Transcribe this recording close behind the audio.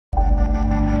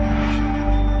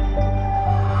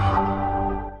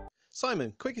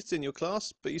Simon, quickest in your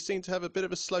class, but you seem to have a bit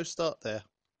of a slow start there.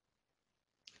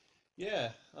 Yeah,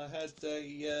 I had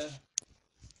a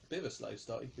bit of a slow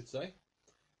start, you could say.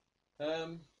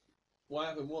 Um, what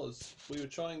happened was we were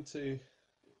trying to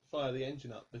fire the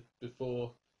engine up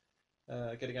before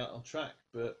getting out on track,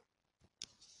 but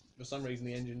for some reason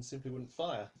the engine simply wouldn't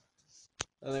fire.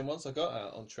 And then once I got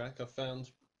out on track, I found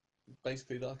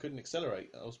basically that I couldn't accelerate.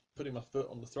 I was putting my foot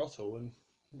on the throttle and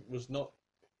was not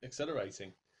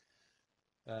accelerating.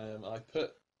 I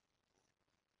put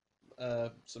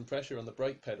some pressure on the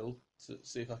brake pedal to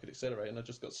see if I could accelerate, and I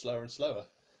just got slower and slower.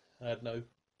 I had no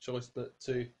choice but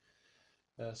to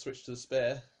switch to the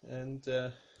spare and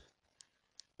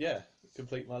yeah,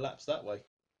 complete my laps that way.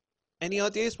 Any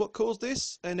ideas what caused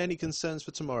this, and any concerns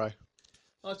for tomorrow?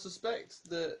 I suspect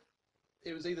that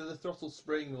it was either the throttle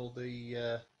spring or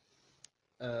the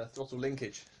throttle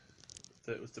linkage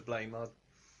that was to blame. I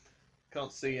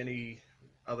can't see any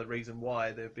other reason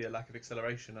why there'd be a lack of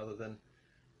acceleration other than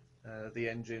the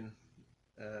engine,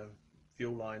 uh,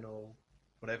 fuel line, or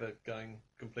whatever going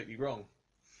completely wrong.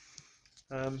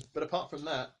 But apart from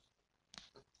that,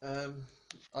 um,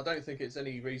 I don't think it's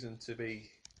any reason to be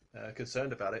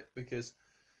concerned about it because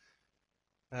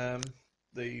um,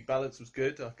 the balance was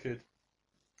good. I could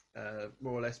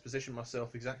more or less position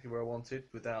myself exactly where I wanted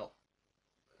without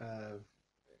uh,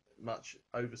 much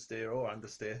oversteer or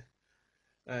understeer.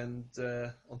 And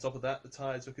on top of that, the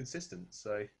tyres were consistent,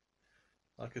 so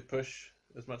I could push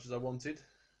as much as I wanted.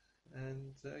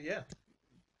 And yeah,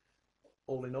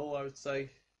 all in all, I would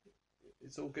say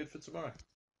it's all good for tomorrow.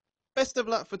 Best of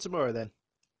luck for tomorrow then.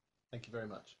 Thank you very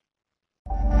much.